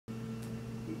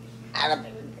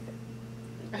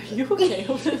Are you okay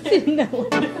over there? No.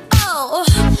 Oh,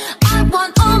 I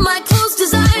want all my clothes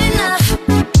designer.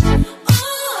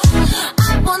 Oh,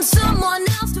 I want someone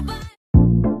else to buy.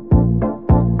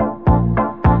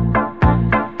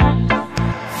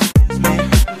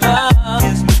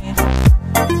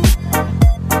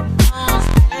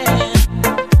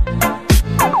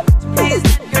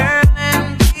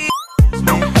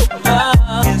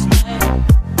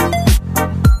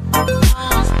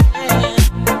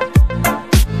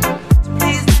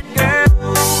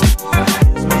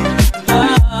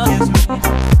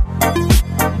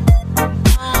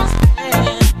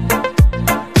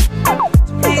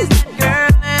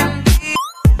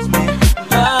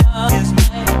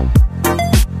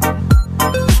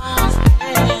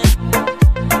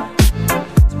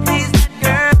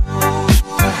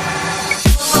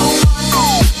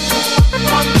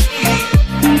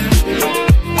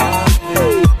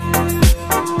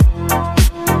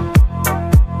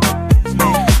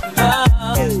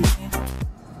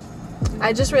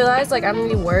 I just realized, like, I'm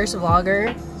the worst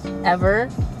vlogger ever.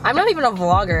 I'm not even a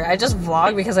vlogger. I just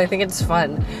vlog because I think it's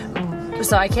fun.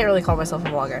 So I can't really call myself a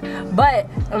vlogger. But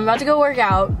I'm about to go work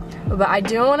out, but I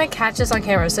do want to catch this on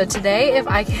camera. So today, if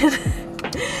I can...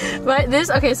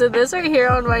 okay, so this right here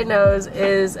on my nose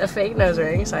is a fake nose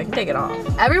ring, so I can take it off.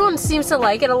 Everyone seems to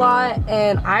like it a lot,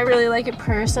 and I really like it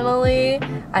personally.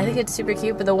 I think it's super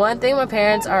cute, but the one thing my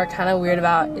parents are kind of weird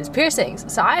about is piercings.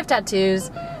 So I have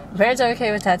tattoos. My parents are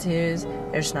okay with tattoos.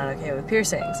 They're just not okay with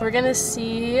piercings. We're gonna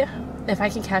see if I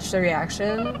can catch the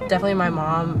reaction. Definitely my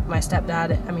mom, my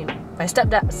stepdad, my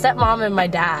stepmom and my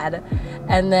dad.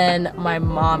 And then my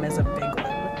mom is a big one.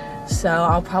 So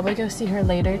I'll probably go see her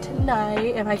later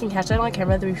tonight. If I can catch that on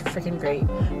camera, that'd be freaking great.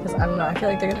 Because I don't know, I feel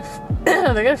like they're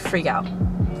gonna they're gonna freak out.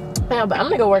 Yeah, but I'm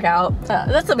gonna go work out.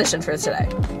 That's the mission for today.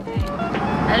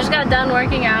 I just got done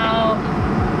working out.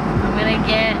 I'm gonna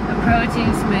get a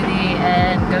protein smoothie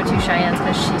and go to Cheyenne's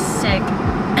because she's sick,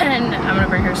 and I'm gonna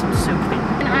bring her some soup.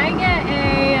 And I get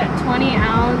a 20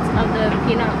 ounce of the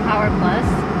Peanut Power Plus.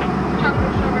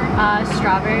 Chocolate strawberry.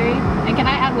 Strawberry. And can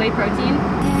I add whey protein?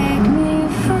 Take me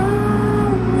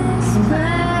from this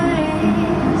place.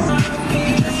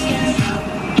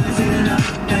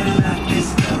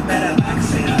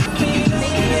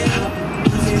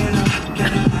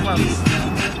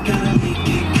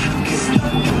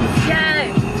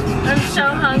 Yay! I'm so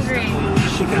hungry.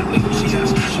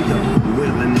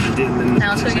 Now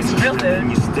let's go get some real food. And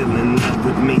we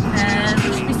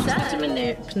should be set.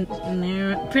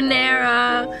 Panera.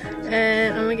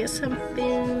 And I'm gonna get some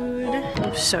food.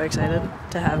 I'm so excited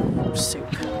to have soup.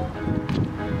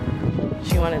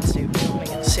 She wanted soup. I'm gonna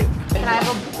get soup. Can I have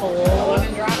a bowl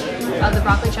of the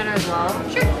broccoli cheddar as well?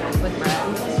 Sure. With bread.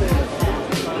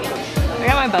 I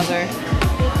got my buzzer.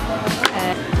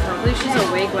 Hopefully she's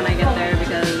awake when I get there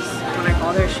because when I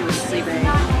called her she was sleeping.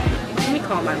 Let me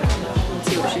call my mom and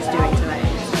see what she's doing tonight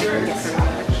so I can get her reaction.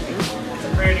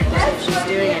 See if she's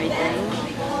doing anything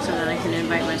so that I can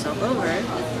invite myself over.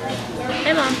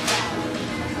 Hey Mom!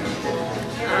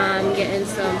 I'm getting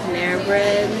some Panera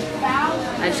bread.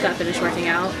 I just got finished working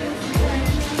out.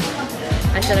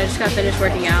 I said I just got finished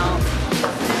working out.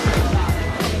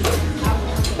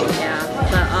 Yeah,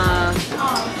 but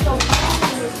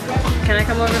can I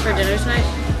come over for dinner tonight?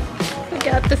 We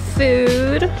got the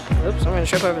food. Oops, I'm gonna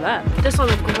trip over that. Put this on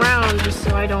the ground just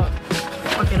so I don't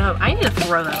fuck it up. I need to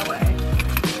throw that away.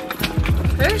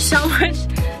 There's so much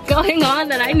going on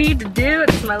that I need to do.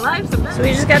 It's my life. So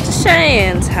we just got to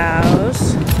Cheyenne's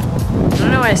house. I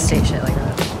don't know why I say shit like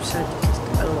that. I'm so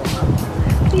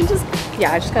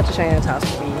yeah, I just got to Cheyenne's house to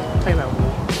be talking about me.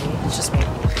 It's just me.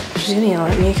 She's gonna yell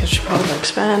at me because she probably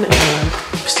looks bad and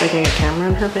I'm sticking a camera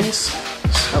in her face.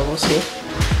 So we'll see.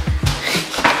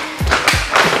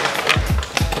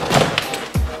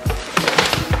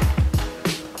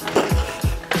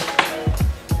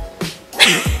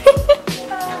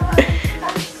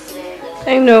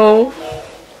 I know.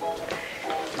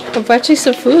 I brought you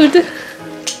some food.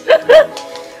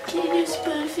 Can you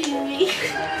spoon feed me?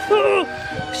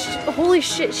 Holy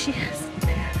shit, she has.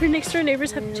 Her next door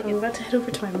neighbors have chicken. I'm about to head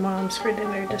over to my mom's for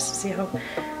dinner just to see how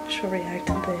she'll react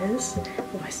to this.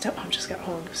 Well, my stepmom just got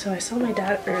home, so I saw my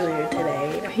dad earlier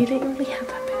today. He didn't really have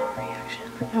that big of a reaction.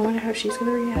 I wonder how she's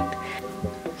gonna react.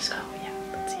 So yeah,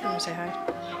 let's see. I'm gonna say hi.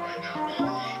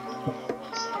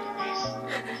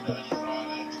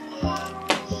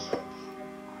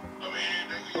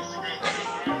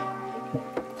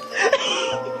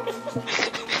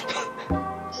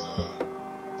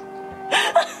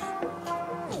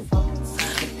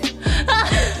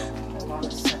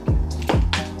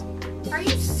 Are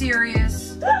you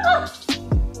serious?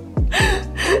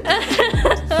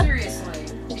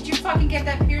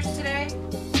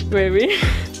 Maybe.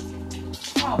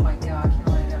 Oh my god,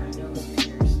 I gotta do those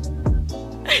figures.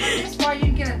 That's why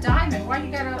you get a diamond. Why you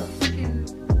gotta freaking.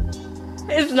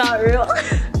 It's not real.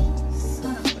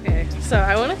 Son of a. Okay, so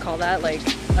I want to call that like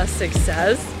a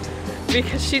success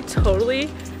because she totally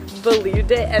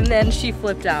believed it and then she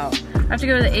flipped out. I have to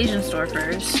go to the Asian store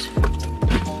first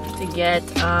to get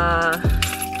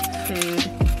food.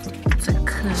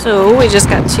 So we just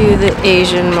got to the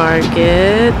Asian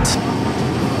market.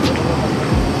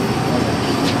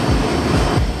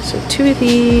 So 2 of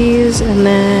these and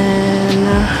then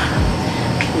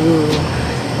ooh,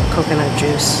 coconut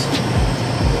juice.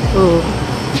 Ooh.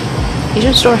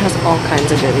 Asian store has all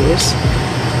kinds of goodies.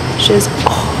 Which is,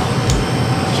 oh,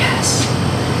 yes.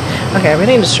 Okay, I'm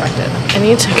getting distracted. I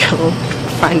need to go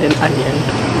find an onion.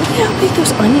 Look how big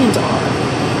those onions are.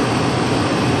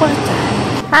 What the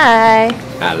heck? Hi.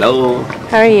 Hello.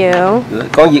 How are you?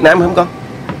 Con Việt Nam không con?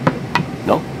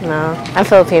 No. No, I'm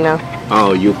Filipino.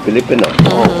 Oh, you Filipino.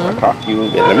 Oh, I thought you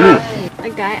Vietnamese. A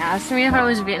guy asked me if I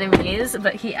was Vietnamese,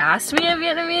 but he asked me in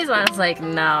Vietnamese and I was like,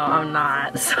 no, I'm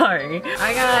not. Sorry.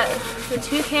 I got the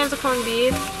 2 cans of corned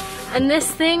beef and this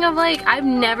thing of like, I've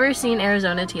never seen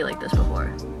Arizona tea like this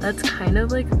before. That's kind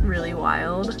of like really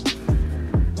wild.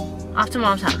 Off to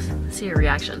mom's house. See your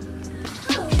reaction.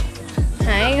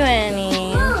 Hi,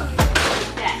 Gwenny.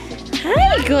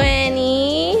 Hi,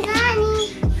 Gwenny.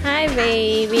 Hi,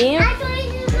 baby.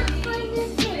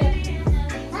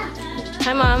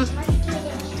 Hi, Mom.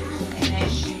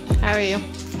 How are you?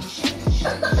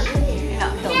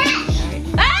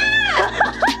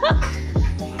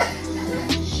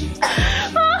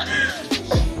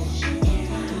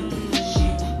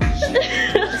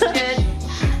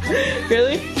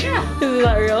 Really? Yeah. This is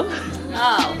not real.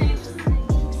 Oh.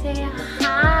 Say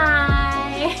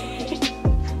hi.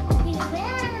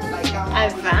 I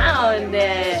found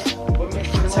it.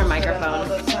 It's her microphone.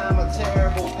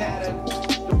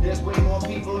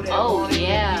 Oh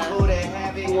yeah.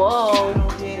 Whoa.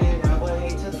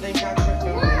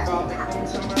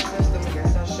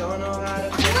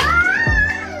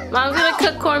 Mom's gonna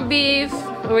cook corned beef.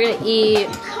 We're gonna eat.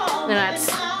 And that's.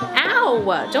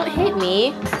 Ow! Don't hit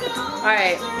me.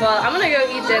 Alright, well, I'm gonna go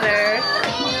eat dinner.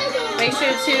 Make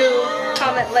sure to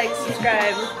comment, like,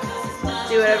 subscribe,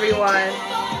 do whatever you want.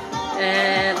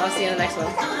 And I'll see you in the next one.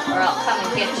 Or I'll come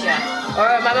and get you.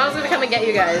 Or my mom's gonna come and get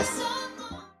you guys.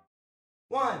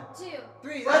 1, 2,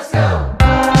 3, let's go!